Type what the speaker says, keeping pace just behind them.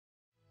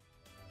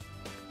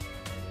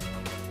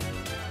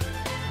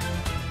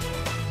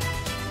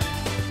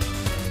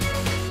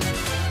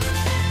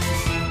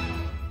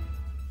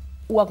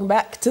Welcome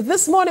back to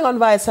This Morning on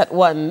Viasat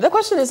 1. The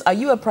question is, are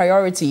you a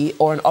priority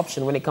or an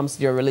option when it comes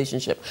to your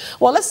relationship?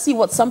 Well, let's see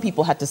what some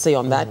people had to say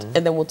on that,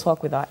 and then we'll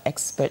talk with our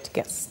expert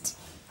guest.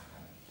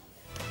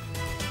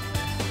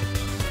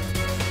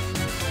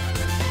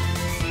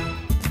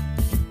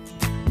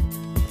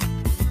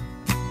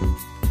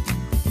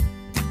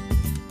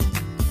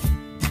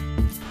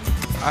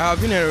 I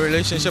have been in a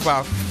relationship.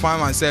 I find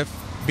myself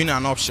being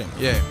an option.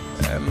 Yeah.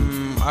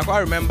 I can't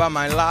remember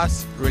my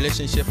last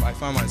relationship. I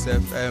found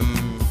myself.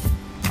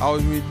 I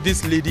was with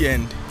this lady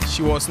and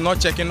she was not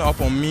checking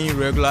up on me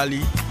regularly.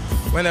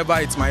 Whenever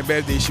it's my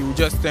birthday, she would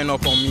just turn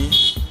up on me.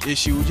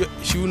 She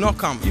would not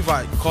come. If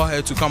I call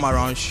her to come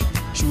around,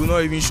 she would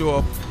not even show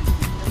up.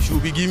 She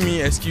would be giving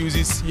me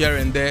excuses here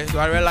and there. So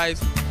I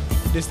realized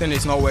this thing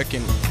is not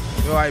working.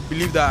 So I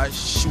believe that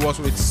she was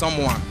with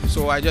someone.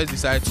 So I just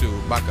decided to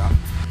back up.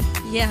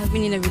 Yeah, I've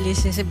been in a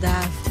relationship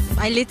that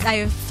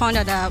I found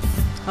out that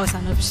I was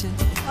an option.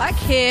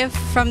 Okay,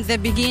 from the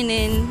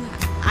beginning,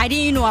 I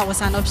didn't know I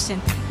was an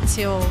option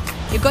till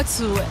it got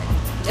to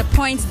a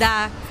point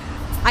that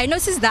I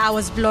noticed that I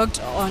was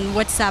blocked on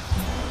WhatsApp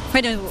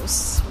when it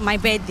was my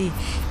birthday.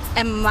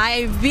 And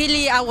I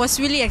was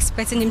really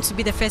expecting him to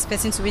be the first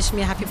person to wish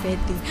me a happy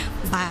birthday,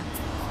 but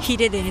he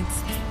didn't.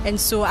 And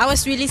so I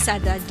was really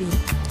sad that day.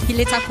 He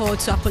later called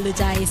to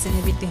apologize and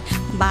everything.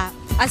 But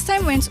as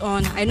time went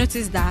on, I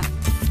noticed that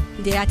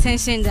the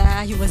attention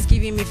that he was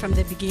giving me from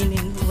the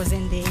beginning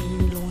wasn't there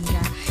any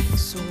longer.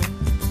 So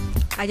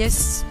I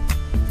just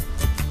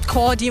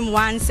called him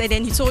once and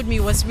then he told me he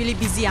was really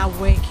busy at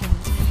work.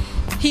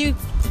 And he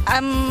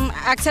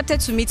accepted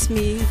to meet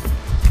me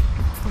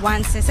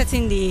once, a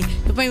certain day.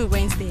 The point we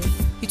went there,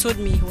 he told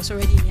me he was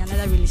already in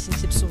another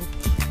relationship, so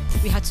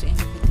we had to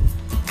end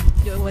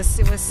everything.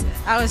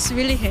 I was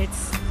really hurt.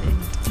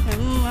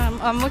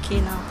 I'm okay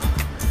now.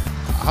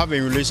 I have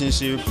a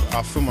relationship.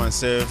 I feel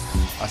myself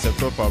as a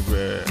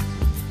proper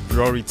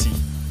priority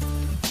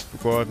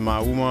because my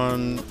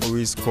woman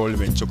always calls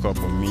me and choke up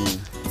on me.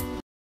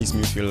 It makes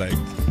me feel like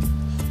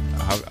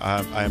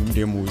I am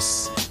the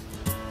most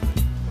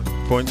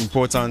important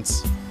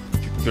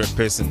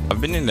person.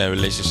 I've been in a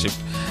relationship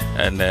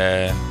and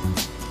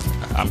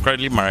I'm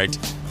currently married.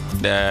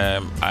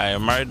 I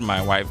married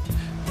my wife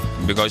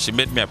because she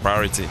made me a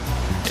priority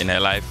in her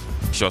life.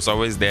 She was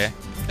always there.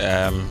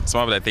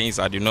 Some of the things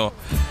I did not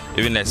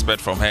even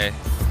expect from her,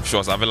 she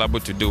was available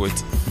to do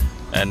it.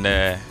 And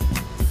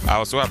I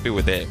was so happy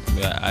with her.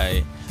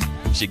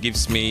 She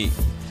gives me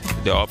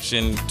the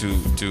option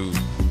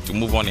to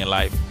move on in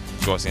life.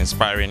 She was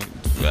inspiring.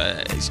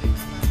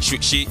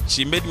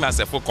 She made me as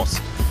a focus,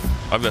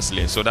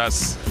 obviously. So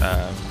that's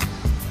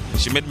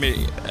she made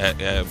me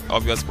an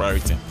obvious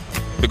priority.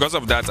 Because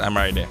of that, I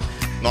married her.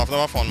 No, I've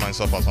never found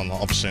myself as an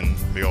option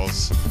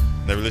because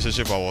the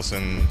relationship I was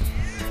in,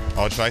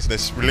 I would try to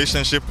this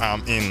relationship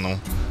I'm in. No,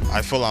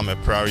 I feel I'm a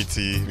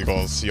priority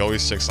because she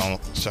always checks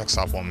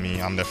up on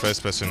me. I'm the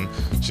first person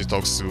she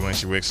talks to when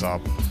she wakes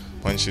up.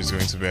 When she's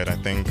going to bed, I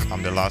think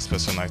I'm the last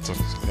person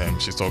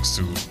she talks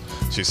to.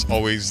 She's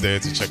always there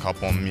to check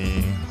up on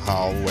me,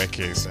 how work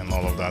is and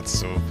all of that.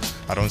 So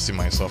I don't see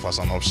myself as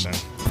an option.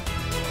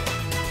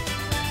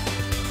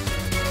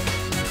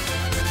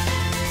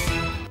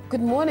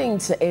 Good morning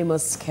to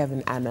Amos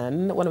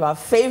Kevin-Annan, one of our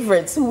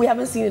favorites who we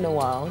haven't seen in a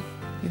while.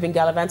 You've been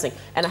gallivanting.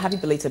 And a happy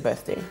belated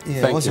birthday.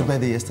 Yeah, it was your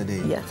birthday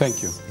yesterday. Yes.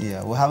 Thank you.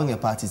 Yeah, we're having a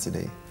party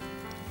today.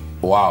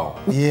 Wow.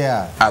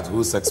 Yeah. At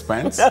whose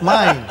expense?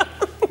 Mine.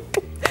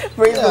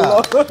 Praise the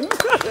Lord.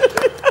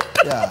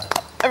 Yeah.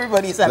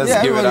 Everybody's happy.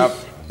 Let's give it up.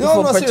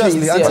 No, Patrice,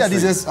 seriously. yes. Auntie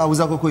Adize's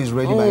Hausa Cocoa is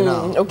ready by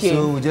now. Okay.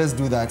 So we'll just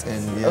do that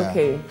and yeah.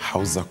 Okay.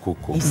 Hausa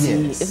Cocoa. You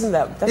see, Yes. isn't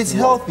that... It's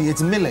healthy,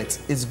 it's millet,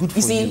 it's good for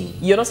you. You see,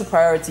 you're not a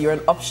priority, you're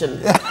an option.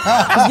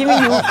 He's giving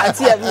you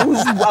Auntie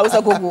who's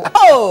Hausa Cocoa.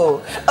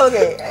 Oh,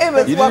 okay.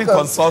 Amos, You didn't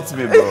consult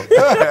me, bro.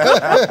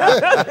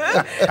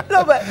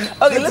 No, but,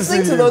 okay,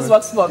 listening to those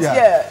vox pops,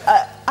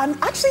 yeah. I'm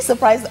actually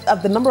surprised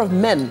at the number of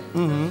men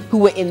who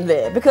were in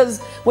there.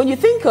 Because when you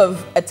think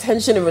of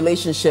attention in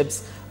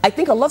relationships, I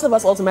think a lot of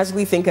us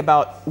automatically think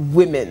about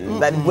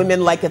women, that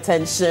women like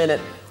attention,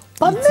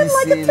 but men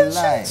like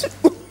attention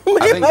too.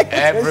 I think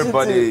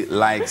everybody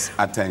likes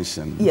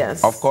attention.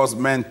 Yes. Of course,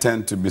 men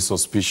tend to be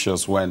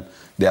suspicious when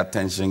the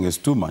attention is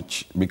too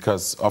much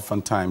because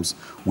oftentimes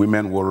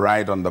women will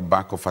ride on the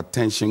back of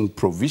attention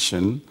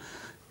provision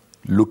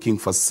looking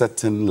for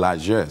certain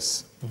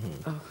largesse.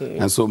 Okay.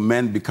 And so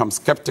men become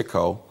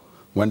skeptical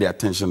when the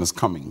attention is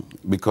coming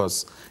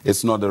because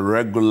it's not a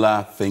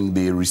regular thing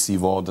they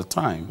receive all the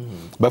time.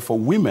 But for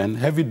women,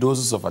 heavy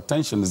doses of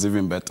attention is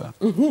even better.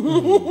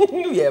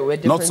 Yeah, we're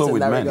different. Not so in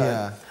with that men.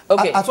 regard. Yeah.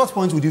 Okay. At what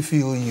point would you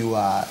feel you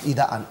are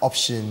either an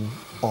option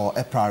or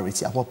a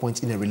priority? At what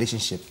point in a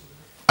relationship?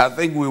 I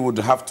think we would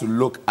have to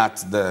look at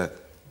the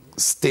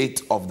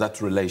state of that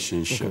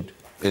relationship.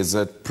 Is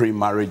it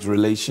pre-marriage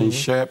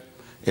relationship?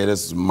 It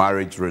is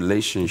marriage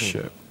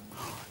relationship.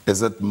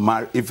 Is it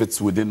if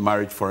it's within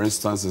marriage, for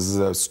instance, is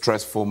it a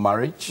stressful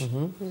marriage?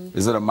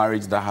 Is it a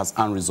marriage that has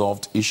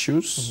unresolved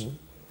issues?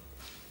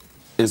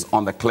 is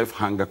on the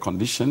cliffhanger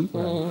condition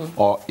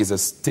or is a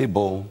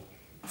stable,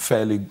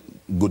 fairly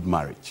good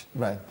marriage.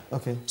 Right,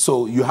 okay.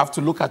 So you have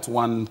to look at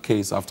one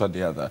case after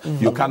the other.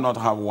 You cannot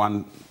have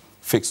one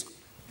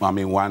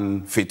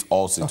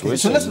fit-all situation. Okay,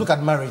 so let's look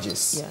at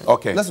marriages. Yeah.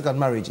 Okay. Let's look at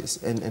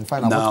marriages and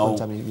find out now, what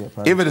point you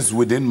are. if it is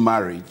within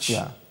marriage,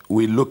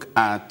 we look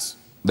at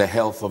the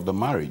health of the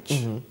marriage.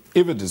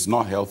 If it is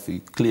not healthy,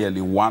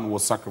 clearly one will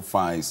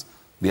sacrifice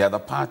the other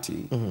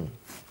party,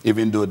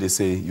 even though they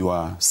say you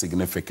are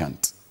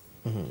significant.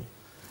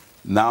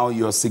 Now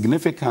your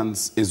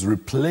significance is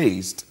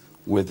replaced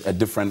with a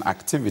different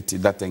activity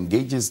that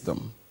engages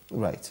them.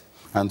 Right.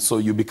 And so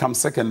you become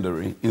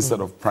secondary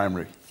instead of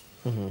primary.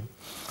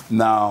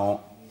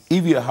 Now,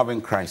 if you're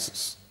having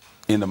crisis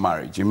in the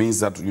marriage, it means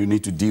that you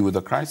need to deal with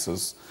the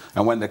crisis.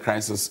 And when the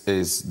crisis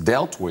is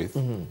dealt with,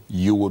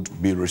 you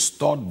would be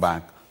restored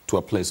back to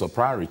a place of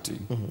priority.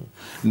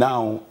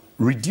 Now,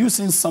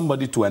 reducing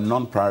somebody to a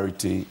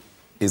non-priority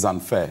is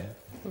unfair.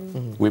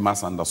 We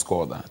must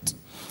underscore that.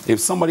 If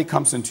somebody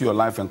comes into your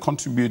life and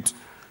contributes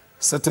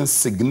certain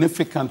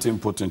significant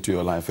input into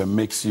your life and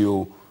makes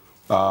you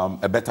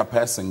a better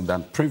person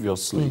than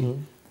previously,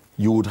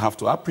 you would have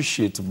to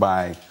appreciate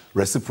by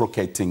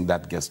reciprocating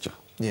that gesture.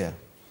 Yeah.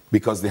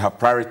 Because they have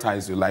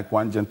prioritized you. Like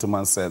one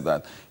gentleman said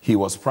that he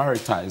was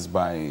prioritized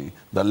by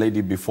the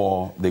lady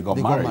before they got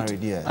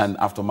married. Yes. And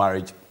after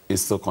marriage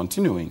is still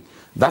continuing.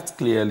 That's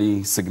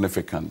clearly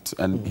significant.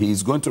 And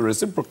he's going to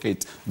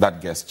reciprocate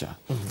that gesture.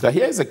 So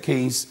here's a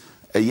case.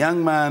 A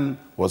young man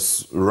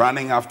was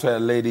running after a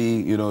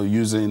lady, you know,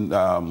 using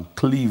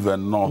cleave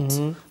and not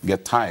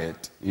get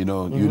tired. You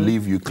know, you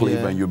leave, you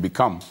cleave, and you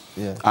become.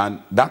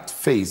 And that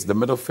phase, the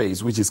middle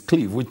phase, which is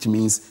cleave, which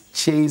means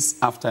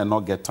chase after and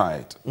not get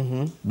tired.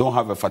 Don't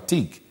have a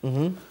fatigue.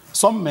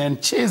 Some men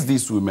chase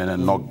these women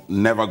and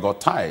never got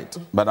tired.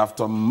 But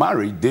after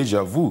marriage,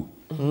 deja vu.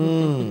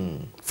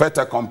 Fait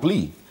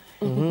accompli.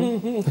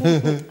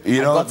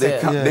 You know,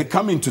 they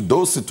come into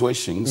those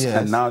situations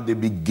and now they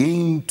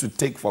begin to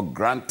take for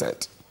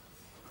granted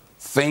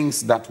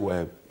things that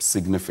were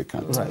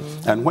significant.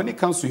 And when it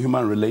comes to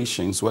human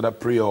relations, whether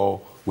pre or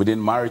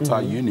within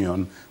marital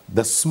union,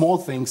 the small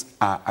things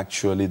are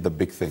actually the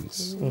big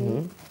things.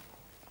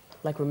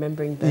 Like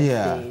remembering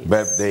birthdays.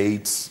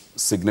 Birthdays,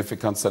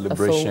 significant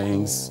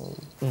celebrations,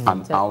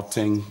 an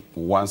outing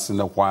once in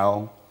a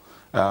while,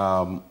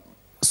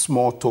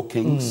 small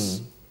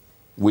tokens.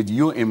 With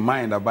you in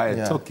mind, I buy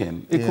a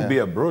token. It could be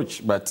a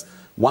brooch, but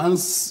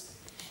once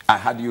I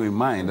had you in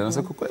mind, and I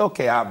said,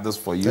 okay, I have this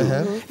for you.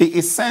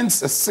 It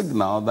sends a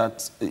signal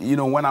that, you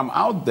know, when I'm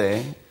out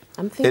there,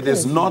 it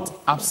is not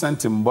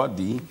absent in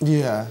body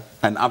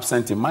and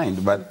absent in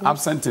mind, but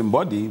absent in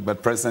body,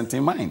 but present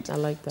in mind. I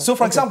like that. So,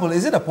 for example,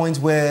 is it a point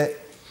where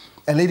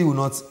a lady will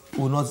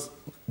not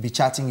be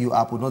chatting you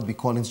up, will not be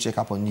calling to check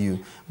up on you,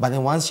 but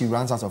then once she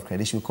runs out of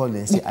credit, she'll call you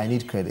and say, I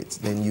need credit,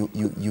 then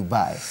you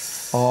buy.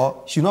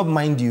 Or she'll not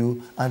mind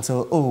you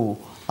until, oh,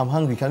 I'm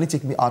hungry, can you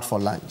take me out for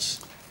lunch?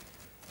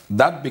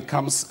 That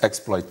becomes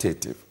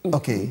exploitative.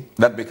 Okay.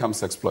 That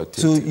becomes exploitative.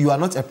 So you are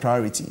not a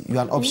priority, you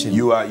are an option.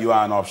 You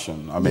are an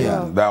option. I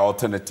mean, there are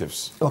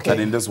alternatives. Okay.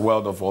 And in this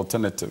world of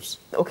alternatives.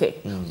 Okay.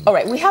 All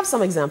right, we have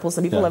some examples.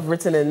 Some people have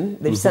written in,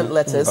 they've sent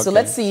letters. So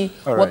let's see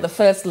what the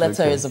first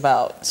letter is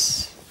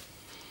about.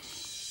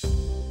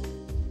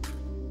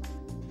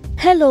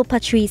 Hello,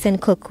 Patrice and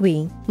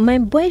Kokui. My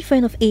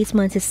boyfriend of 8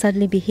 months is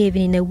suddenly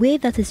behaving in a way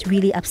that is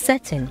really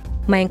upsetting.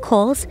 My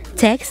calls,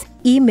 texts,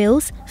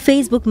 emails,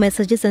 Facebook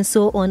messages and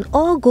so on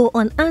all go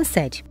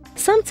unanswered.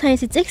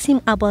 Sometimes it takes him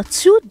about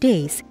 2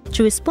 days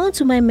to respond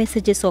to my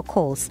messages or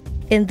calls.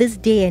 In this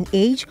day and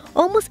age,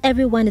 almost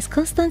everyone is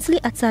constantly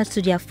attached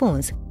to their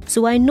phones,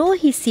 so I know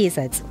he sees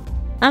it.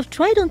 I've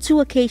tried on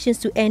 2 occasions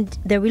to end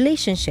the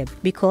relationship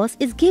because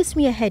it gives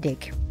me a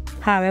headache.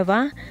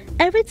 However,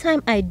 every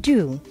time I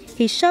do,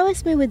 he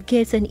showers me with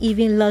gifts and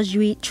even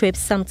luxury trips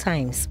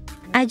sometimes.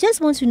 I just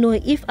want to know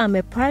if I'm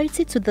a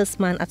priority to this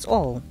man at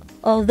all.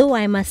 Although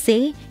I must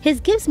say, his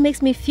gifts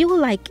makes me feel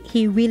like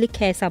he really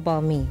cares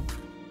about me.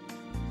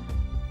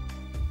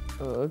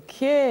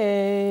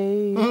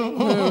 Okay.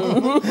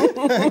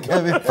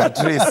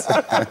 Patrice.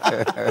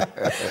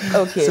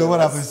 Okay. So what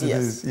happens to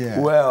this?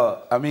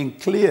 Well, I mean,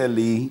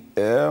 clearly,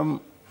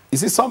 you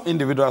see, some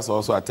individuals are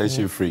also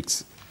attention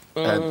freaks.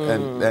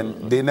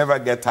 And they never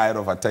get tired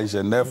of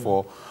attention.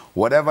 Therefore,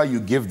 whatever you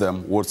give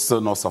them would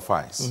still not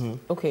suffice.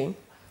 Okay.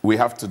 We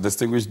have to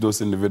distinguish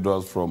those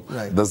individuals from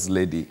this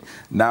lady.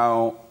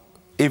 Now,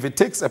 if it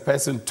takes a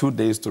person 2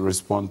 days to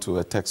respond to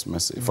a text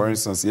message, for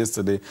instance,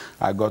 yesterday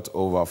I got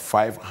over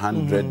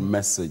 500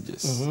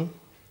 messages.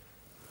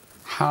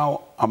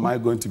 How am I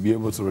going to be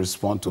able to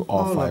respond to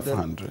all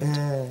 500?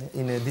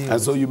 In a day.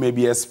 And so you may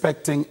be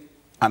expecting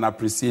an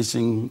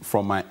appreciation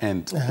from my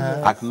end,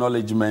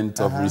 acknowledgement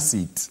of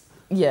receipt.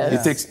 Yes.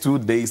 It takes 2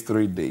 days,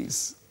 3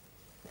 days.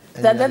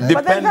 But then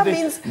that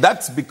means...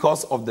 That's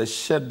because of the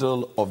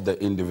schedule of the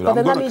individual. But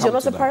then that means you're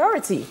not a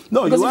priority.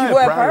 No, because you are if you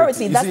were a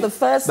priority. That's the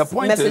first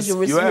message you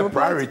receive. You are a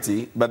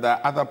priority, but there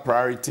are other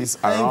priorities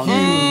around you.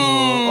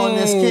 On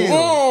the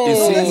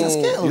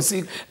scale. You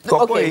see,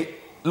 Kokui,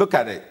 look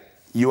at it.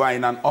 You are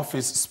in an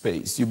office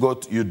space.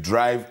 You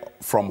drive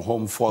from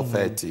home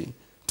 4:30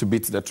 to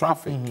beat the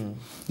traffic.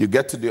 You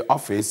get to the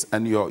office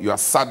and you are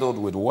saddled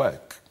with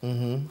work.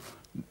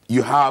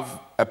 You have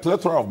a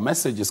plethora of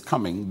messages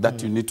coming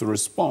that you need to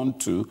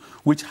respond to,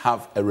 which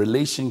have a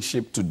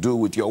relationship to do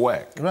with your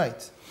work.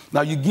 Right.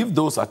 Now, you give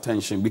those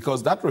attention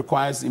because that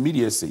requires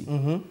immediacy.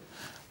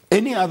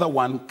 Any other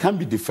one can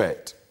be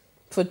deferred.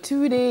 For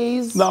 2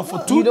 days? Now,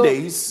 for 2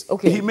 days,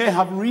 okay, he may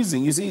have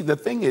reason. You see, the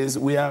thing is,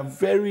 we are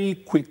very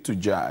quick to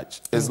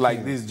judge. It's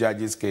like this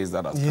judge's case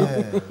that has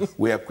come.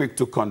 We are quick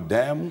to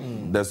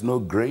condemn. There's no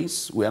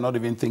grace. We are not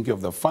even thinking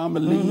of the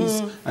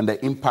families and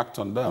the impact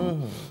on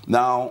them.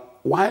 Now,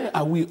 why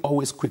are we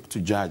always quick to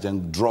judge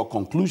and draw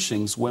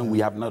conclusions when we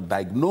have not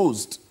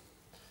diagnosed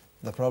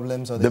the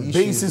problems or the issues,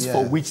 basis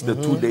for which the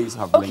 2 days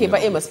have been? Okay,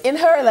 but Amos, in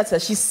her letter,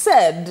 she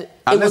said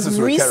it was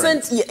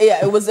recent.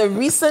 Yeah, it was a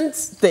recent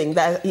thing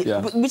that,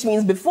 which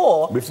means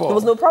before there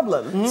was no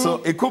problem.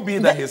 So it could be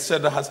that his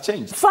schedule has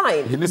changed.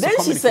 Fine. Then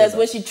she says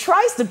when she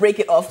tries to break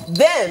it off,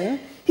 then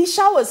he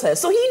showers her.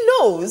 So he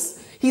knows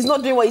he's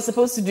not doing what he's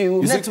supposed to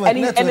do, and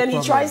then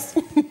he tries.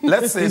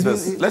 Let's say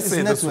this. Let's say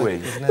it this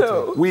way.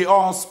 We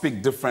all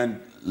speak different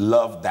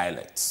love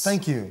dialects.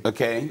 Thank you.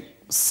 Okay.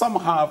 Some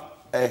have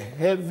a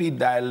heavy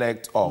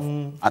dialect of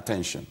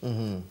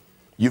attention.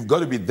 You've got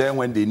to be there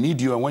when they need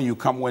you, and when you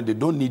come when they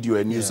don't need you,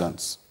 a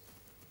nuisance.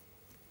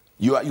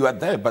 You are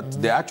there, but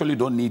they actually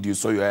don't need you,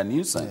 so you're a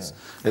nuisance.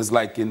 It's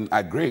like in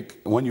agric,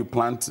 when you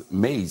plant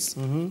maize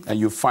and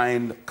you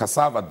find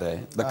cassava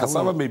there, the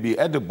cassava may be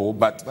edible,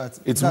 but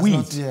it's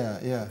weed,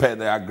 per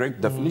the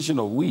agric definition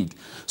of weed.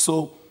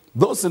 So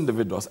those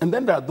individuals, and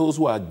then there are those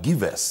who are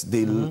givers.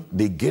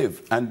 They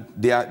give, and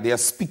they are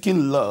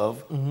speaking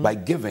love by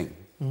giving.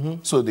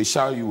 So they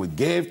shower you with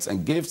gifts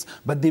and gifts,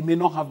 but they may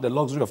not have the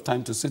luxury of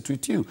time to sit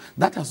with you.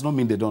 That does not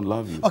mean they don't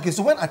love you. Okay,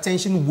 so when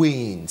attention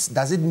wanes,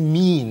 does it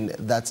mean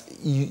that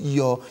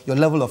your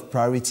level of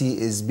priority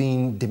is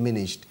being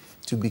diminished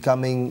to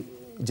becoming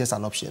just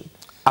an option?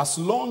 As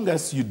long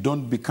as you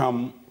don't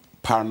become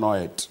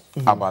paranoid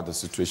about the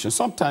situation.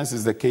 Sometimes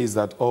it's the case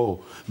that, oh,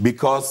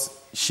 because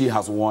she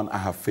has won, I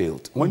have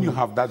failed. When you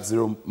have that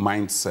zero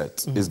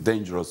mindset, it's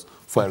dangerous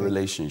for a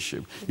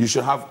relationship. You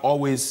should have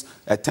always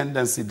a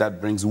tendency that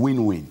brings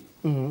win-win.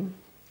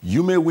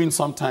 You may win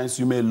sometimes,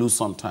 you may lose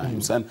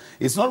sometimes. And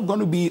it's not going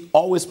to be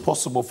always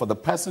possible for the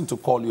person to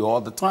call you all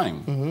the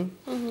time.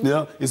 You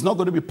know, it's not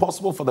going to be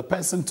possible for the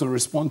person to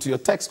respond to your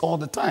text all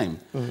the time.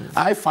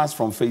 I fast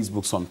from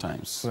Facebook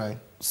sometimes. Right.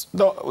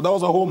 There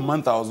was a whole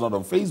month I was not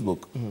on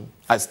Facebook.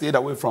 I stayed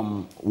away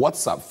from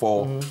WhatsApp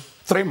for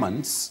 3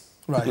 months.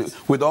 Right.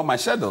 With all my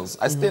schedules.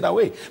 I stayed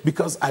away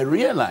because I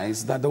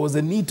realized that there was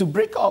a need to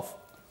break off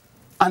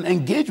and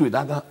engage with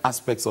other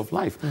aspects of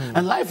life.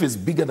 And life is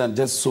bigger than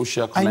just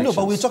social connections. I know,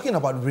 but we're talking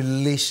about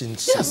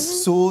relationships.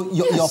 Yes. So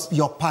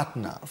your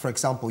partner, for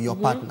example, your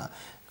partner,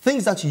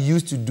 things that you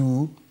used to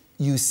do,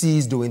 you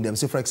cease doing them.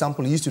 So, for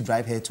example, you used to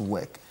drive her to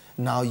work.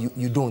 Now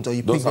you don't, or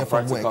you pick her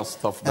from work.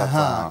 Stuff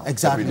that,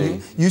 exactly. Every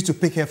day. You used to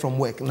pick her from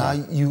work. Now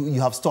you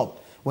have stopped.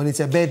 When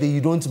it's a birthday,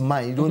 you don't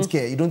mind, you don't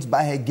care, you don't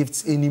buy her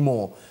gifts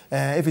anymore.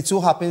 If it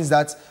so happens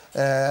that,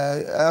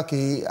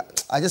 okay,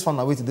 I just found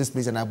my way to this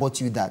place and I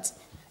bought you that.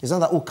 It's not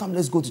that, oh, come,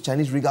 let's go to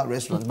Chinese Regal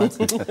restaurant, but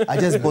I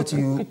just bought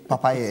you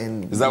papaya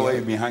and... Is that where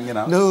you've been hanging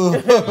out? No.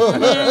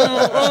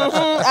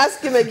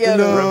 Ask him again.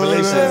 No.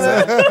 Revelations.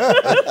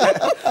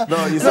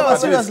 No, you no,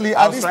 seriously,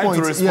 I at was this trying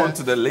point, to respond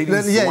to the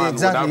ladies' one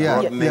without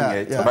broadening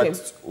it.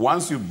 But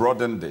once you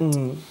broadened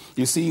it,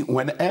 you see,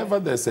 whenever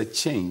there's a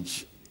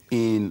change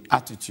in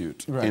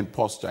attitude, in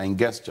posture, in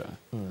gesture,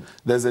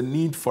 there's a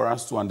need for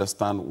us to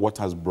understand what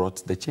has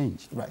brought the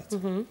change. Right.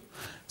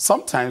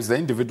 Sometimes the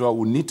individual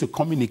will need to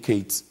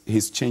communicate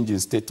his change in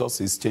status,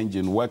 his change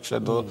in work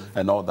schedule,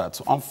 and all that.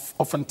 So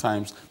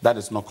oftentimes, that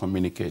is not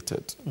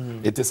communicated.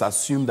 It is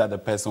assumed that the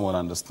person will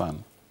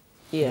understand.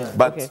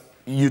 But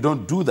you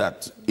don't do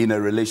that in a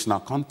relational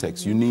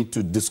context. You need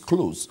to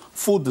disclose.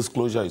 Full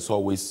disclosure is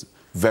always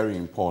very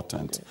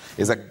important.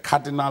 It's a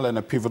cardinal and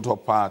a pivotal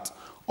part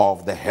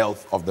of the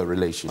health of the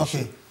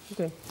relationship.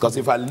 Because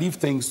if I leave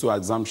things to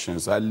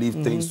assumptions, I leave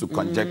things to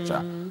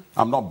conjecture,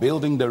 I'm not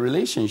building the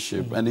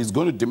relationship, and it's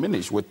going to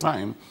diminish with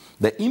time.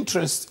 The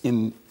interest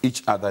in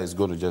each other is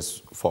going to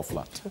just fall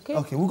flat.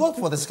 Okay, we'll go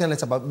for the second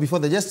letter, but before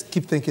they just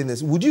keep thinking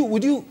this, would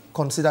you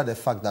consider the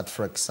fact that,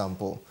 for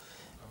example,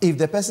 if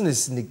the person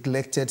is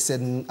neglected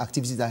certain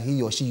activities that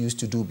he or she used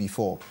to do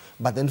before,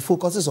 but then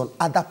focuses on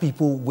other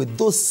people with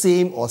those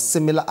same or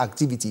similar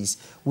activities,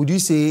 would you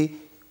say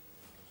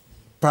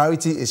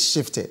priority is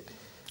shifted?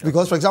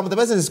 Because, for example, the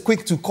person is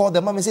quick to call the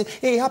mom and say,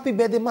 hey, happy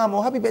birthday, mom,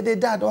 or happy birthday,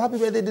 dad, or happy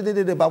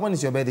birthday, but when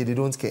it's your birthday, they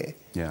don't care.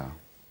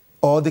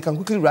 Or they can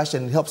quickly rush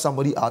and help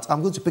somebody out.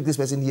 I'm going to pick this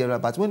person here,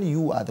 but when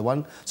you are the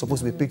one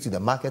supposed to be picked to the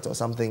market or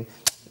something,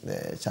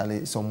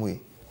 Charlie, some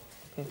way.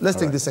 Let's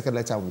take this second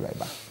letter. I'll be right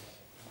back.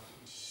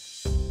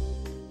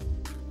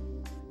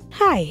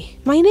 Hi,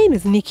 my name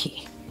is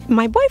Nikki.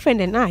 My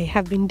boyfriend and I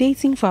have been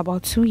dating for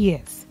about 2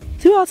 years.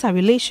 Throughout our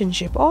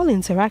relationship, all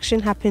interaction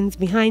happens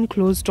behind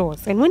closed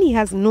doors, and when he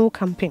has no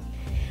company,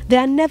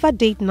 there are never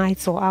date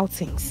nights or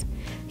outings.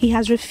 He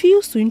has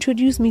refused to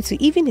introduce me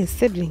to even his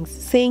siblings,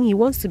 saying he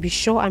wants to be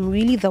sure I'm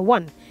really the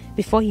one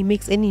before he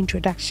makes any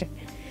introduction.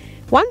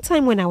 One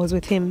time when I was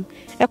with him,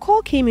 a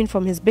call came in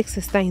from his big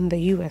sister in the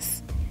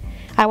US.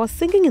 I was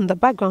singing in the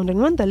background, and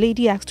when the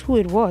lady asked who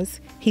it was,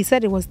 he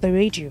said it was the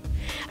radio.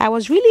 I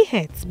was really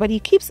hurt, but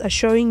he keeps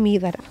assuring me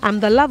that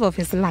I'm the love of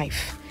his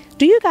life.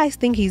 Do you guys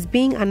think he's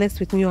being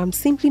honest with me, or I'm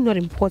simply not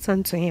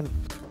important to him?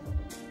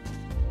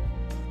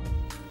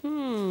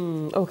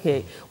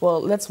 Okay,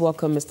 well, let's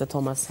welcome Mr.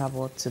 Thomas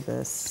Havot to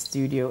the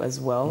studio as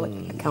well,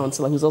 a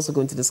counselor who's also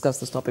going to discuss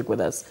this topic with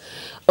us.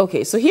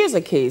 Okay, so here's a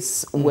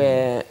case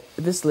where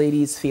this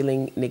lady is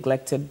feeling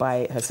neglected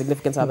by her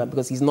significant other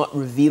because he's not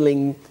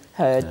revealing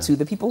her to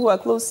the people who are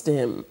close to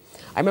him.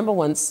 I remember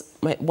once,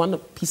 one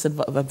piece of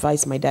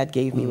advice my dad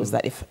gave me was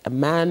that if a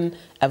man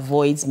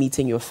avoids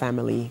meeting your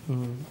family,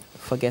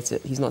 forget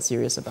it. He's not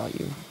serious about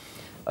you.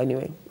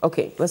 Anyway,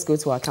 okay, let's go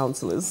to our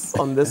counselors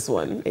on this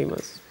one,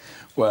 Amos.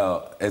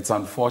 Well, it's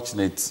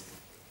unfortunate.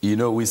 You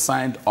know, we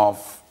signed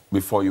off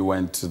before you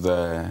went to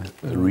the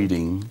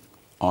reading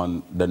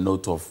on the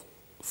note of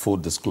full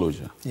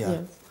disclosure.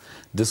 Yeah.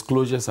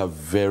 Disclosures are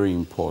very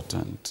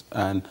important,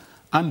 and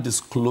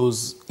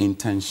undisclosed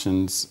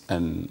intentions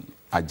and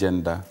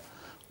agenda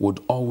would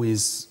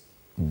always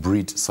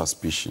breed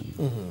suspicion,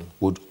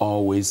 would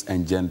always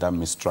engender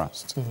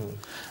mistrust.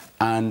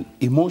 And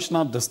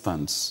emotional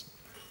distance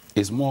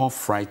is more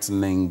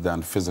frightening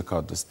than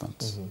physical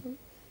distance.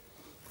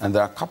 And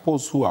there are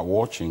couples who are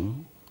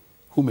watching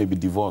who may be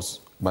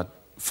divorced, but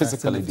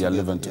physically they are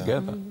living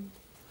together.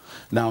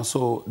 Now,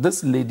 so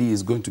this lady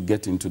is going to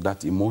get into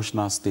that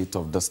emotional state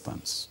of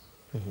distance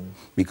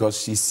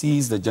because she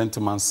sees the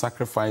gentleman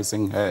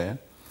sacrificing her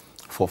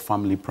for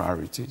family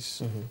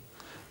priorities.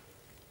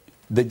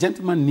 The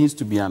gentleman needs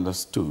to be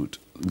understood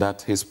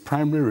that his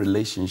primary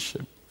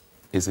relationship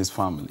is his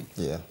family.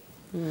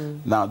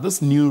 Now,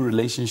 this new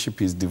relationship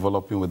he's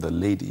developing with the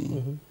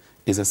lady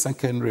is a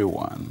secondary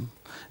one,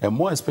 and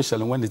more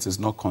especially when it is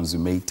not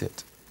consummated.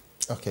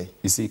 Okay.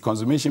 You see,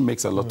 consummation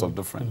makes a lot of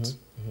difference.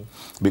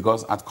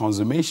 Because at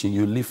consummation,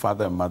 you leave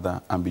father and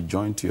mother and be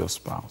joined to your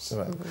spouse.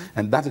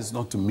 And that is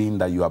not to mean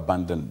that you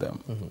abandon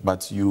them,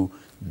 but you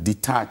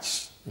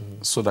detach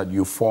so that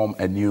you form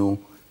a new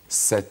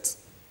set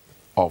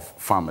of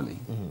family.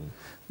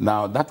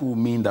 Now, that will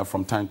mean that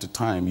from time to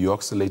time, you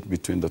oscillate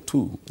between the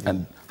two.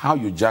 And how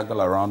you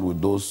juggle around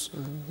with those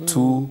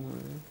two,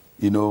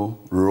 you know,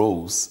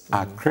 roles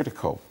are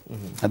critical.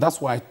 And that's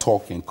why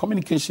talking,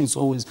 communication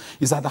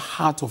is at the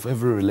heart of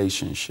every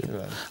relationship.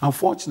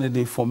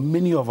 Unfortunately, for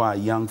many of our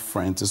young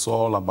friends, it's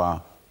all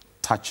about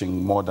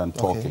touching more than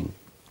talking.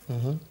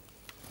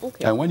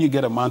 And when you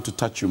get a man to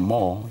touch you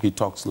more, he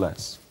talks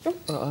less.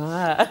 All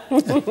right,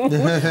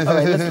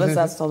 let's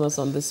ask Thomas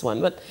on this one.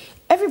 But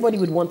everybody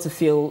would want to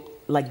feel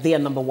like they are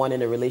number one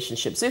in a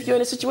relationship. So if you're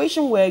in a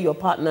situation where your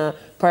partner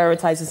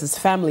prioritizes his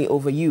family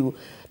over you,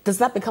 does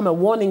that become a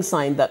warning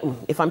sign that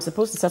if I'm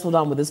supposed to settle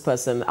down with this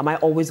person, am I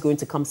always going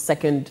to come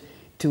second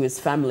to his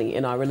family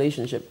in our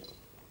relationship?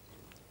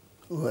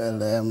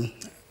 Well,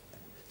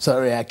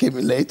 sorry I came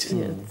in late.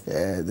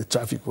 The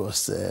traffic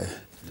was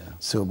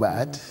so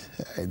bad.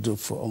 I drove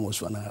for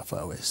almost 1.5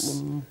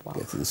 hours.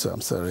 So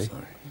I'm sorry.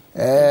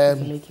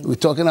 We're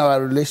talking about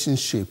our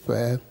relationship.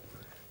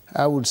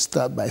 I would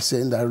start by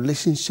saying that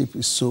relationship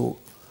is so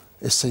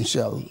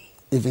essential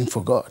even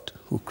for God,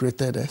 who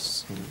created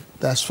us.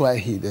 That's why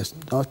he does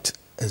not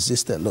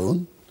exist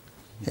alone.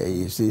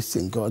 He exists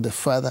in God the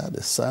Father,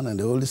 the Son, and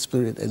the Holy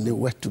Spirit, and they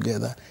work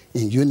together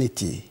in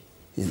unity,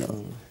 you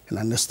know, and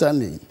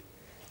understanding.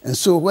 And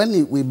so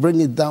when we bring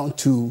it down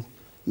to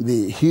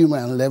the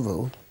human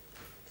level,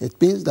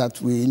 it means that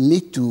we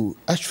need to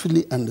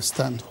actually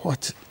understand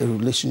what a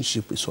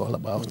relationship is all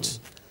about.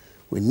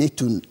 We need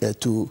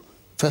to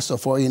first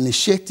of all,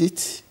 initiate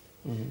it,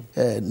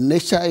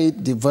 nurture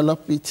it,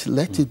 develop it,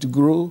 let it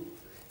grow,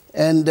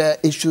 and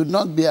it should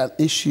not be an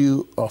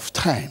issue of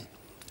time.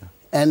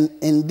 And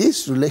in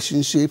this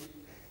relationship,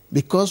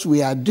 because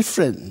we are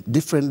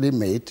differently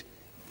made,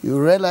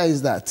 you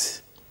realize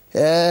that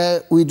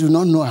we do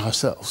not know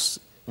ourselves.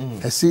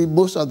 I see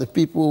most of the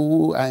people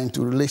who are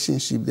into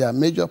relationship, their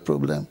major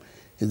problem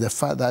is the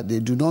fact that they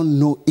do not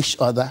know each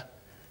other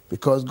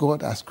because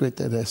God has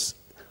created us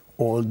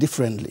all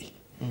differently.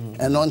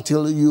 And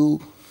until you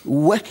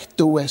work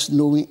towards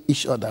knowing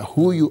each other,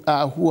 who you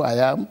are, who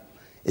I am,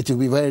 it will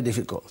be very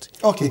difficult.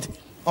 Okay.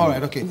 All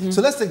right, okay.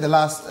 So let's take the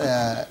last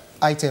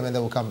item and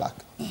then we'll come back.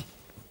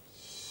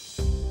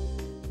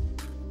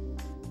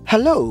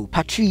 Hello,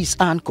 Patrice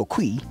and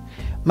Kokui.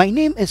 My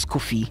name is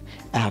Kofi.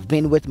 I have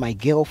been with my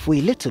girl for a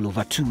little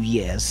over 2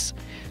 years.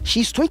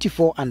 She's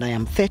 24 and I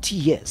am 30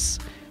 years.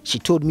 She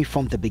told me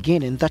from the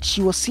beginning that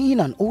she was seeing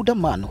an older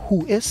man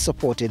who is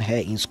supporting her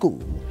in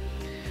school.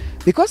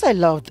 Because I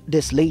loved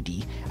this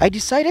lady, I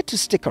decided to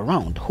stick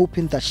around,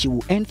 hoping that she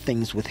will end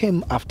things with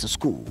him after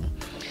school.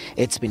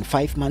 It's been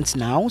 5 months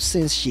now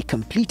since she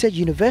completed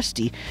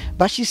university,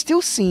 but she's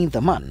still seeing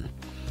the man.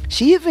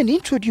 She even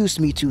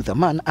introduced me to the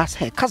man as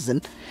her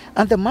cousin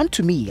and the man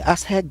to me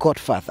as her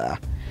godfather.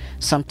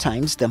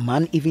 Sometimes the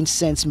man even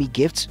sends me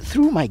gifts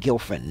through my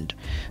girlfriend.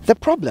 The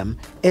problem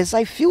is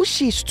I feel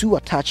she's too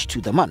attached to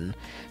the man.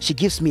 She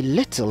gives me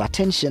little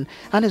attention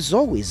and is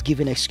always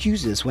giving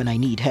excuses when I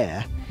need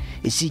her.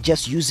 Is she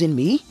just using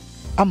me?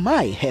 Am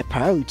I her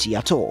priority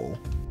at all?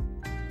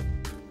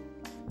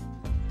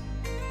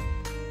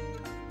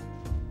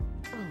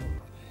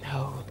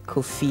 No,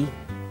 Kofi.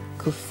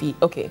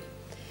 Okay.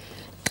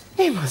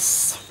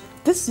 Amos,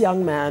 this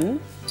young man,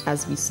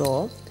 as we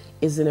saw,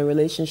 is in a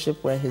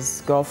relationship where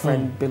his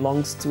girlfriend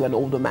belongs to an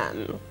older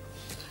man.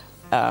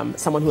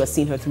 Someone who has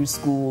seen her through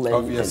school. And,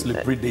 obviously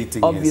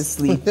predating.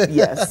 Obviously,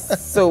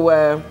 yes.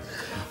 So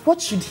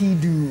what should he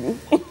do?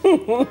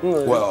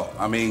 Well,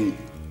 I mean,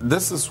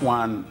 this is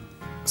one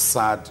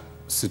sad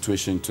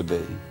situation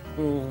today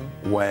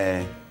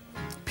where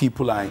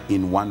people are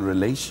in one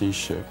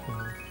relationship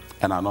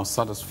and are not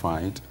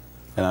satisfied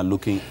and are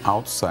looking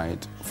outside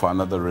for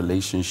another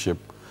relationship,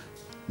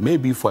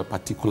 maybe for a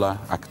particular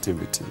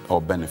activity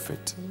or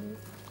benefit.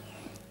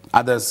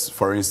 Others,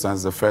 for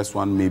instance, the first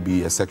one may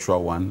be a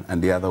sexual one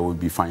and the other will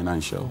be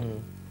financial.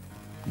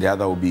 The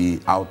other will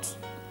be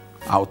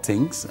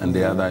outings and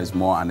the other is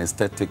more an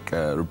aesthetic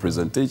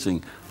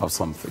representation of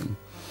something.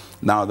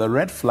 Now, the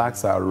red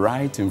flags are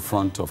right in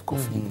front of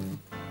Kofi.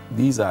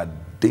 These are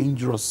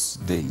dangerous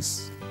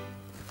days.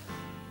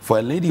 For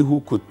a lady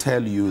who could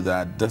tell you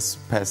that this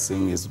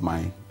person is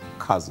my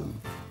cousin,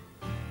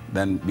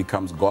 then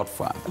becomes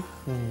godfather.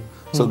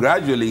 So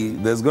gradually,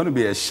 there's going to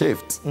be a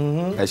shift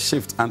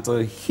until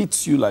it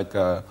hits you like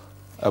a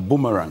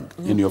boomerang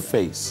in your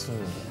face.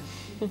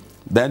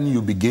 Then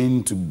you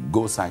begin to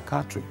go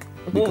psychiatric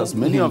because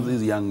many of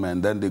these young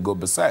men, then they go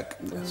berserk.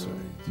 That's right.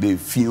 They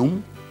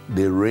fume,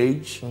 they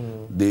rage,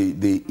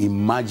 they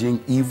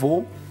imagine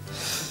evil,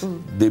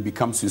 they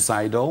become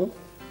suicidal,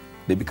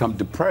 they become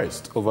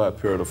depressed over a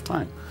period of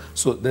time.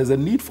 So there's a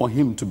need for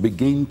him to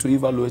begin to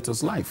evaluate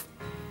his life.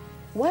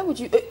 Why would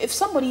you, if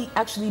somebody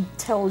actually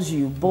tells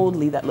you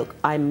boldly that, look,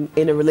 I'm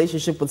in a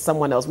relationship with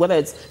someone else, whether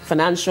it's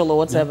financial or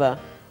whatever,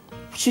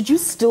 should you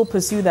still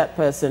pursue that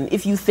person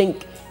if you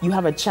think you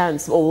have a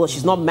chance? Oh, well,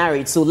 she's not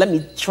married, so let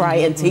me try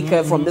and take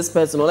her from this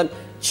person. Or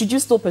should you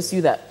still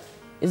pursue that?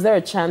 Is there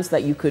a chance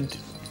that you could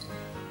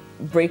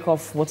break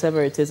off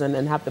whatever it is and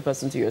have the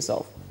person to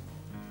yourself?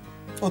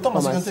 Oh,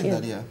 Thomas, you can take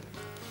that, yeah.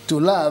 To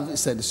love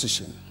is a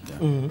decision.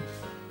 And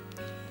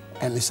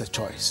it's a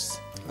choice.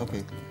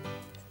 Okay.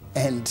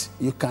 And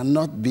you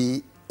cannot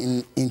be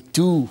in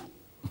two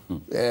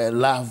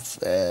love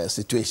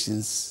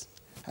situations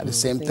at the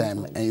same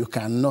time, and you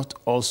cannot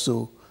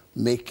also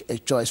make a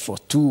choice for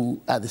two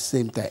at the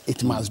same time.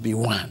 It must be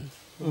one.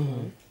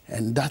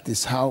 And that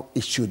is how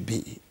it should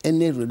be.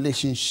 Any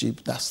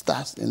relationship that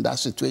starts in that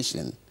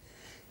situation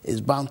is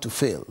bound to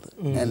fail.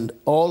 And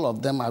all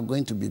of them are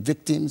going to be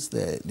victims.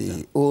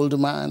 The old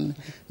man,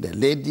 the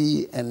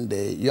lady, and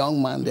the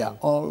young man, they are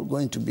all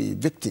going to be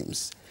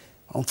victims.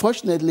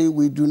 Unfortunately,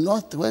 we do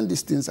not, when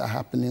these things are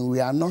happening, we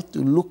are not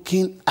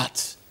looking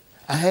at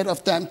ahead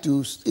of time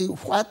to see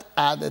what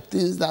are the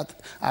things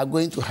that are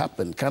going to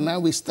happen. Can I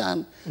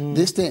withstand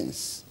these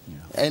things?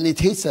 And it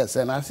hits us,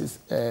 and as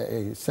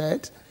he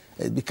said,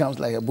 it becomes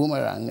like a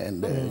boomerang,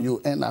 and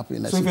you end up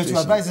in a situation. So if you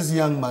advise this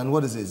young man,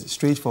 what is it?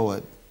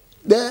 Straightforward.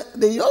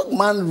 The young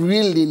man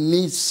really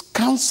needs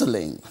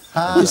counseling.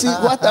 You see,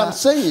 what I'm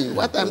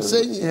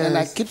saying, and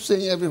I keep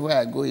saying everywhere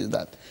I go is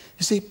that,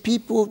 you see,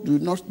 people do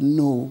not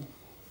know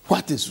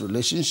what is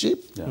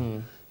relationship.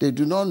 They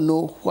do not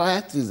know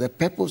what is the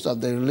purpose of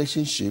the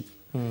relationship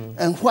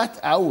and what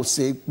I would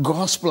say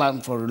God's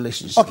plan for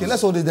relationship. Okay,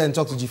 let's hold it there and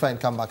talk to Jifa and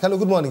come back. Hello,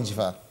 good morning,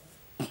 Jifa.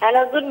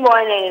 Hello, good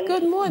morning.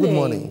 Good morning. Good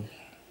morning.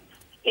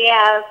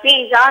 Yeah,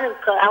 please,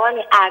 I want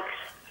to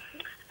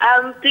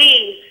ask,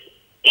 please,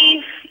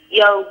 if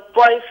your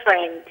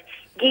boyfriend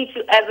gives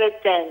you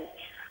everything,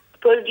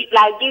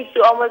 like gives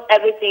you almost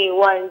everything you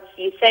want,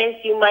 he sends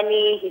you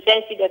money, he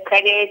sends you the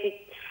credit,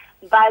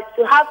 but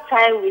to have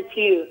time with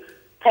you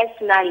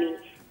personally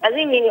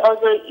doesn't mean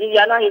also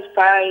you're not his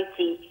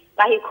priority.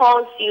 But he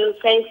calls you,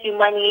 sends you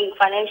money,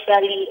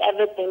 financially,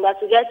 everything, but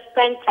to just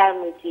spend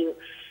time with you.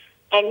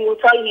 And he will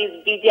tell you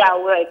he's busy at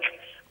work,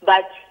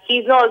 but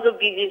he's not also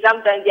busy.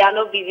 Sometimes they are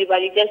not busy,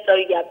 but you just tell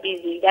you they are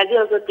busy. Does he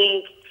also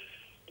think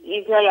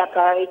it's not your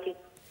priority?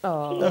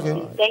 Oh,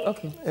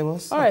 okay.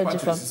 All right,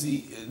 Jifa.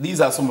 See,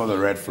 these are some of the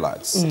red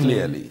flags,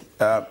 clearly.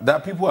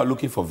 That people are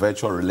looking for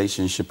virtual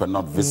relationship and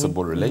not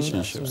visible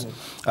relationships.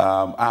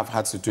 I've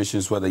had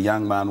situations where the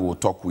young man will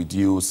talk with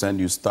you,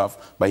 send you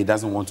stuff, but he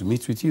doesn't want to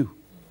meet with you.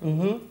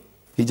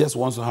 He just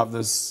wants to have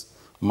this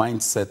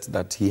mindset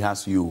that he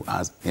has you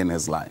as in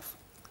his life.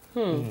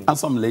 And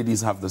some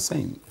ladies have the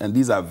same. And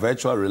these are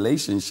virtual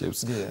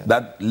relationships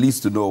that leads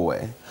to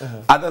nowhere.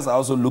 Others are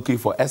also looking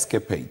for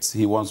escapades.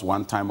 He wants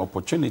one-time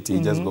opportunity.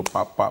 He just go,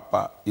 pop, pop,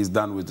 pop. He's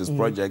done with his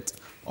project,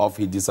 off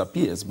he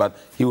disappears. But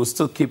he will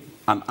still keep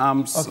an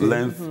arm's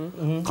length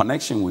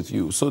connection with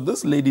you. So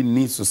this lady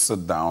needs to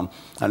sit down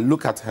and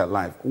look at her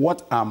life.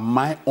 What are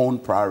my own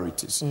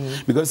priorities?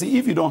 Because see,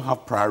 if you don't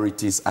have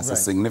priorities as a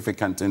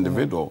significant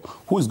individual,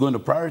 who is going to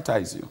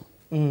prioritize you?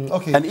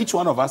 And each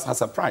one of us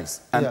has a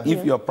price. And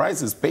if your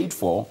price is paid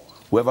for,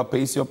 whoever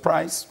pays your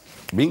price,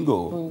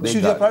 bingo.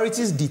 Should your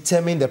priorities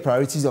determine the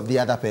priorities of the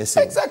other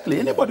person? Exactly.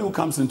 Anybody who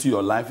comes into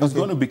your life is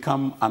going to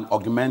become an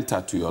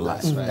augmenter to your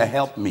life, a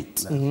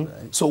helpmeet.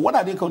 So what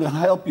are they going to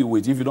help you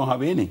with if you don't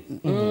have any?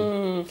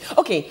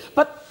 Okay,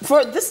 but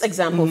for this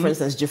example, for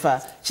instance,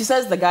 Jifa, she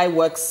says the guy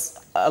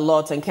works a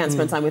lot and can't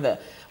spend time with her.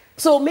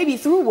 So maybe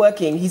through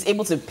working, he's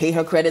able to pay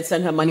her credit,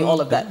 send her money,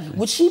 all of that.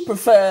 Would she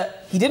prefer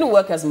he didn't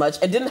work as much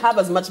and didn't have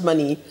as much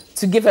money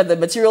to give her the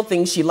material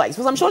things she likes?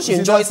 Because I'm sure she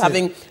enjoys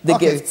having the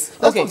gifts.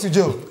 Let's talk to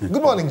Joe.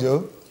 Good morning,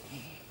 Joe.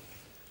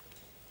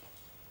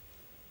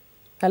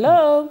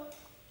 Hello.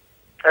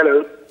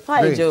 Hello.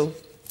 Hi, Joe.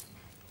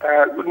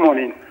 Good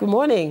morning. Good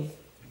morning.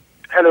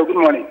 Hello, good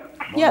morning.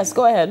 Yes,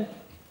 go ahead.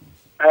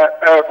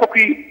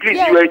 Kokui, please,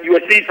 you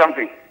were saying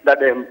something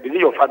that is it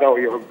your father or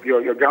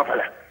your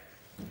grandfather?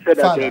 Said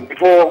that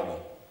before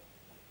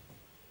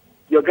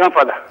your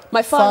grandfather.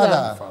 My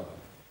father.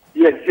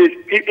 Yes,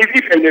 if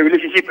you're in a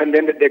relationship and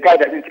then the guy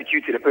doesn't take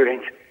you to the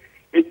parents,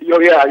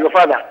 your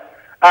father,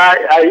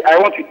 I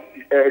want to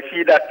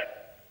see that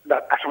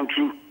as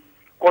untrue.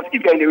 Because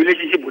if you're in a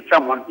relationship with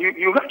someone,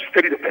 you have to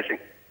study the person.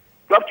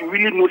 You have to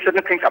really know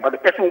certain things about the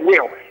person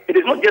well. It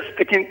is not just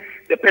taking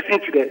the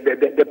person to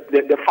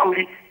the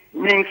family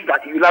means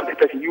that you love the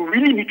person. You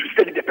really need to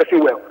study the person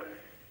well.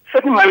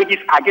 Certain marriages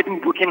are getting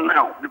broken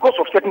now because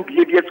of certain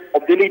behaviors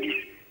of the ladies.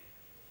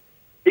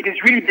 It is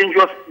really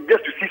dangerous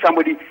just to see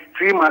somebody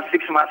 3 months,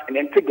 6 months, and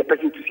then take the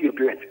person to see your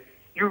parents.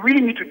 You really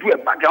need to do a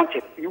background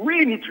check. You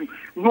really need to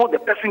know the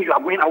person you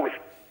are going out with.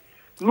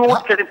 Know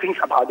certain things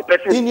about the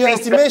person. In your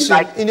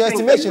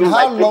estimation,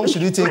 how long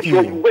should it take you?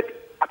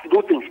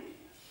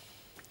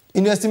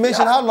 In your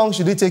estimation, how long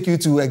should it take you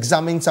to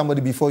examine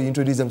somebody before you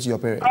introduce them to your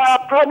parents?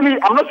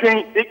 Probably, I'm not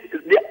saying it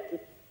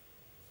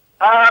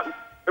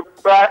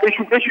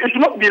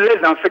should not be less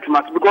than 6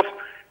 months because,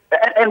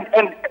 and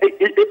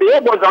it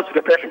all boils down to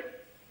the person.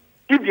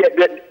 If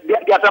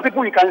there are some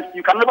people you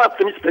can never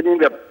finish studying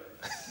them.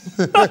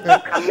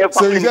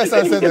 So you just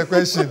answered the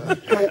question.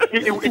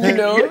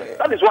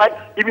 That is why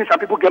even some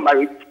people get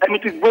married and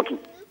it is broken.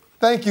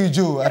 Thank you,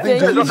 Joe. I think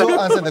Joe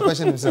answered the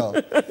question himself.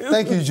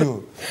 Thank you,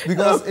 Joe.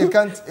 Because it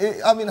can't,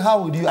 I mean,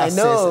 how would you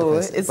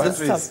assess a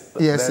person? It's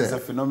yes, there's a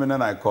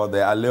phenomenon I call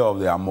the allure of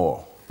the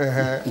amour.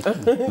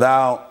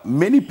 Now,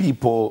 many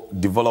people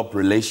develop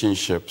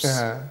relationships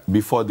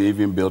before they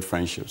even build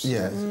friendships.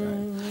 Yes.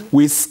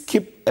 We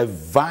skip a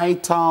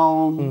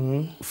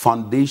vital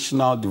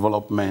foundational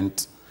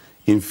development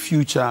in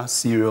future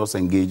serious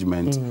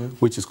engagement,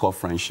 which is called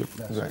friendship.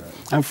 Right.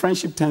 And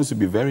friendship tends to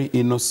be very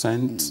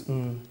innocent.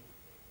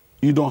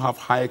 You don't have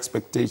high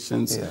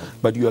expectations,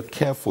 but you are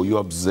careful,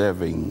 you're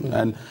observing.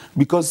 And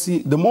because, see,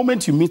 the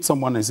moment you meet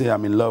someone and say,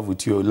 I'm in love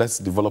with you, let's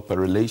develop a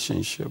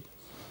relationship,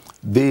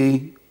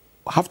 they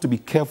have to be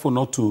careful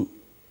not to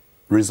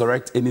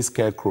resurrect any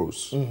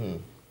scarecrows,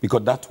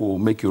 because that will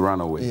make you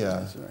run away. Yeah.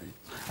 That's right.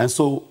 And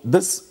so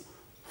this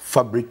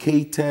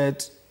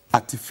fabricated,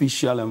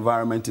 artificial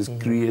environment is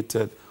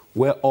created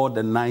where all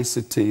the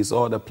niceties,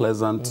 all the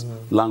pleasant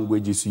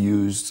language is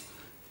used.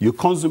 You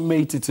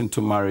consummate it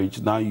into marriage,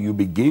 now you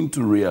begin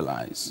to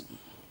realize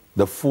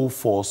the full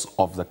force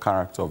of the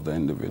character of the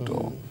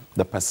individual,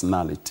 the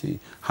personality,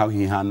 how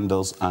he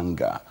handles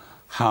anger,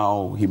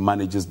 how he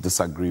manages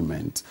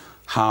disagreement,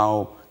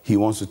 how he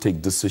wants to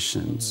take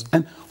decisions.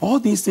 And all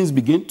these things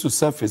begin to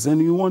surface,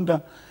 and you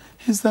wonder,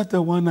 is that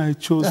the one I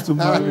chose to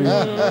marry?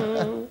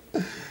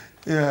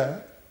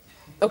 Yeah.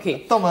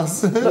 Okay.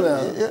 Thomas.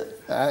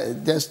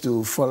 Just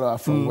to follow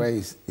up from where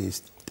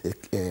he's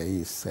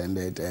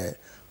ended,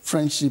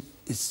 friendship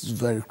is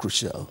very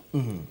crucial.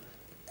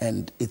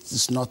 And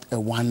it's not a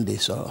one-day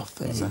sort of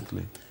thing.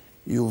 Exactly.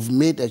 You've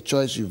made a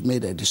choice, you've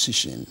made a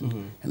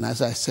decision. And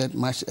as I said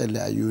much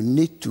earlier, you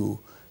need to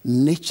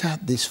nurture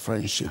this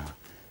friendship.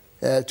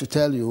 To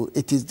tell you,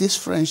 it is this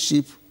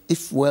friendship,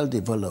 if well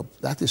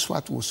developed, that is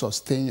what will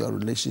sustain your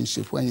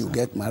relationship when you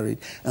get married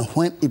and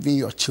when even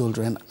your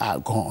children are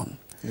gone.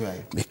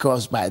 Right.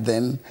 Because by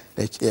then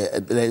there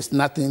is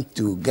nothing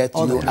to get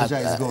all you the pleasure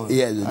is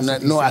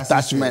gone. no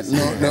attachment,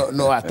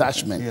 no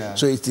attachment. Yeah.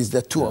 So it is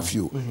the two of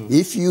you.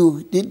 If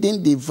you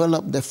didn't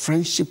develop the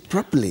friendship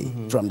properly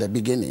from the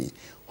beginning,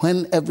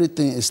 when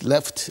everything is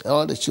left,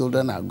 all the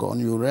children are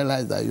gone, you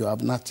realize that you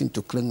have nothing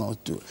to cling on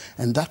to.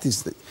 And that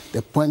is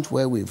the point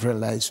where we've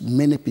realized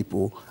many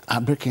people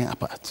are breaking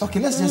apart. Okay,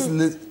 let's just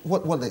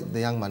what the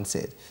young man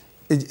said.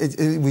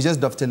 We're just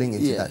dovetailing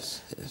into that.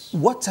 Yes.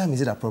 What time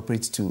is it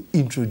appropriate to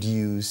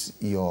introduce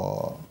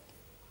your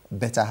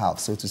better half,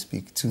 so to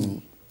speak,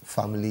 to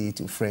family,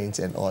 to friends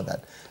and all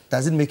that.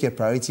 Does it make you a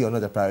priority or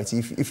not a priority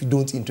if you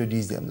don't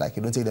introduce them, like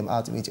you don't take them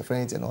out to meet your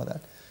friends and all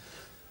that?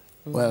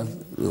 Well,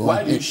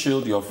 why do you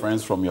shield your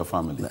friends from your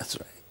family? That's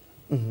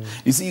right.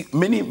 You see,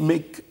 many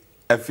make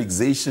a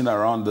fixation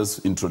around this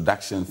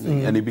introduction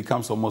thing, and it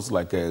becomes almost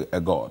like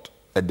a god,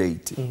 a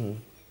deity.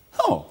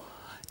 No.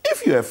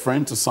 If you're a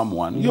friend to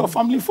someone, your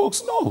family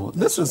folks know,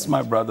 this is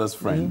my brother's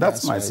friend,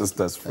 that's my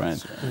sister's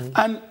friend.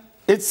 And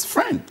it's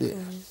friend.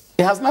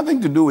 It has nothing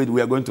to do with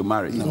we are going to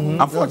marry.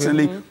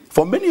 Unfortunately,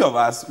 for many of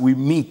us, we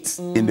meet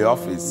in the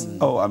office.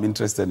 Oh, I'm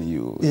interested in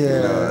you. You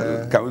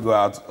know, can we go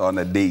out on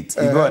a date?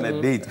 You go on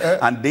a date,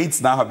 and dates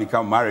now have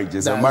become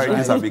marriages, and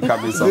marriages are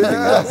becoming something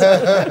else.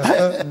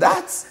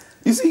 That's,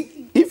 you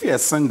see, if you're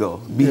single,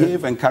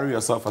 behave and carry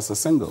yourself as a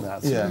single.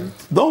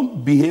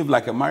 Don't behave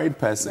like a married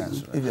person.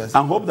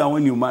 And hope that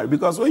when you marry,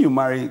 because when you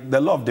marry,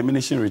 the law of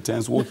diminishing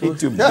returns will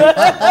hit you.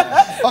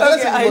 Let's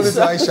go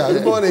to Aisha.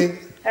 Good morning.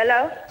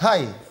 Hello?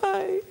 Hi.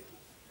 Hi.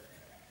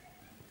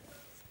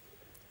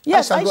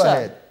 Yes, Aisha. Go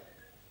ahead.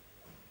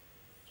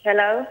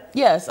 Hello?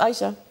 Yes,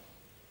 Aisha.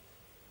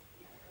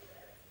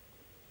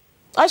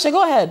 Aisha,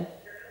 go ahead.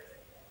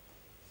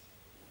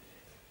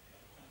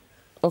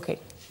 Okay.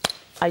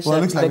 Aisha, Well,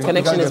 it looks like the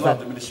connection is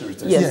bad.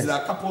 Yes. There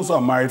are couples who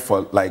are married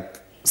for like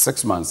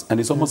 6 months, and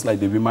it's almost like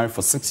they've been married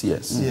for 6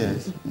 years.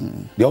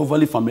 They're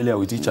overly familiar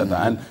with each other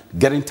and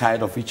getting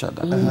tired of each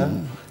other.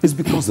 It's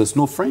because there's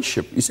no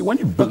friendship. You see, when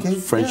you build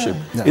friendship,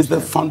 it's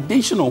the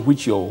foundation on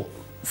which your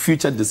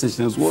future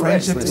decisions will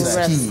rest. Friendship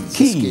is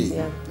key.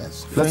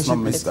 Let's not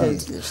miss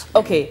that.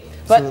 Okay,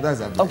 but so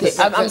that's okay,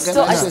 I'm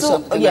still.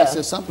 Can I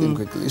say something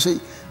quickly? You see,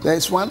 there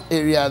is one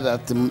area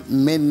that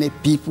many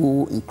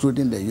people,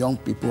 including the young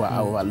people,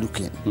 are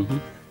overlooking.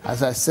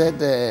 As I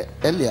said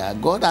earlier,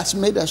 God has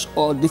made us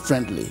all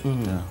differently.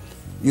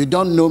 You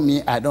don't know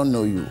me, I don't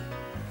know you.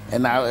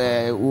 And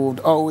I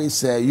would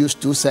always use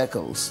 2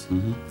 circles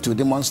to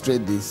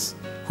demonstrate this.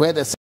 Where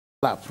the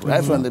up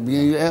right from the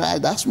beginning,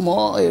 that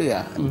small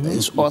area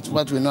is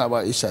what we know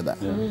about each other.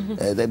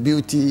 The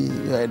beauty,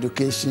 your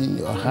education,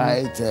 your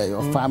height,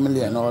 your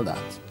family and all that.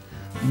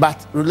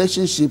 But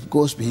relationship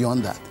goes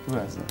beyond that.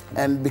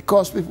 And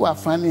because people are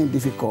finding it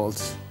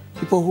difficult,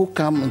 people who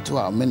come into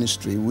our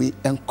ministry, we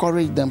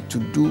encourage them to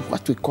do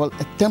what we call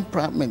a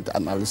temperament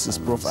analysis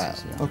profile.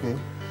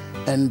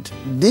 And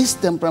this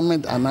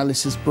temperament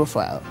analysis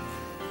profile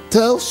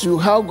tells you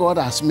how God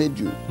has made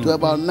you to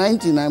about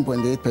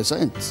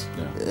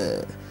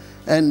 99.8%.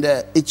 And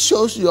it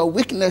shows your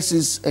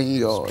weaknesses and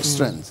your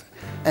strengths.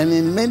 And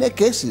in many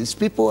cases,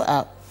 people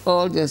are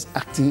all just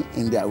acting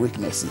in their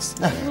weaknesses.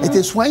 It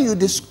is when you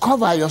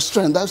discover your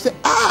strength that you say,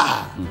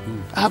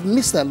 I've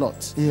missed a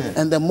lot.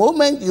 And the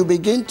moment you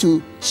begin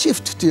to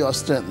shift to your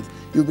strength,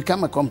 you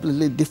become a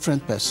completely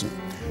different person.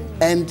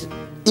 And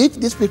if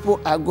these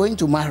people are going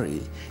to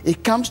marry,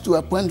 it comes to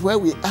a point where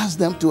we ask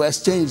them to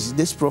exchange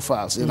these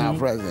profiles in our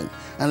presence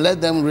and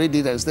let them read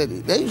it and study.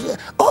 They say,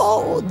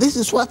 oh, this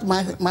is what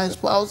my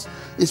spouse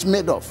is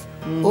made of.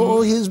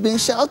 Oh, he's been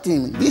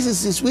shouting. This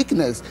is his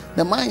weakness.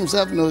 The man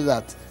himself knows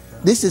that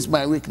this is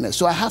my weakness,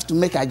 so I have to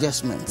make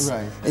adjustments.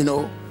 You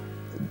know,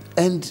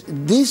 and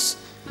this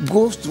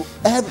goes to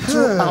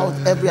throughout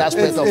every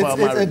aspect of our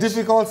marriage. It's a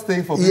difficult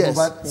thing for people,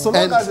 but so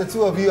long as the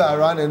 2 of you are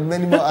around and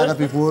many more other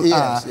people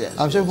are,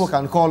 I'm sure people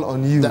can call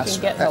on you. That's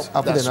right.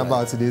 I'll put the number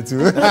out today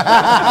too.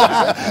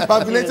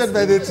 But belated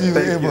birthday to you,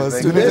 Amos.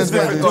 Today's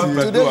birthday to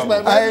you. Today's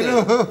my birthday. I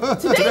know.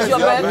 Today's your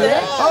birthday.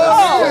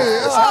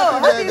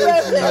 Happy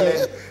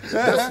birthday.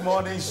 This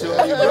morning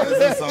show, you got to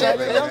say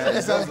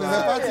something.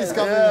 The party is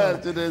coming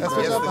up. Today's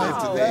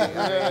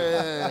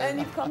And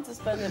you've come to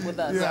spend it with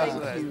us.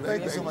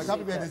 Thank you so much.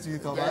 Happy birthday to you,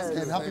 Thomas,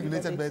 and happy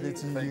belated birthday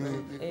to you,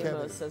 Kevin.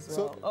 Amos as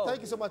well. So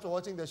thank you so much for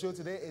watching the show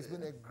today. It's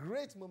been a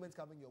great moment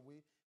coming your way.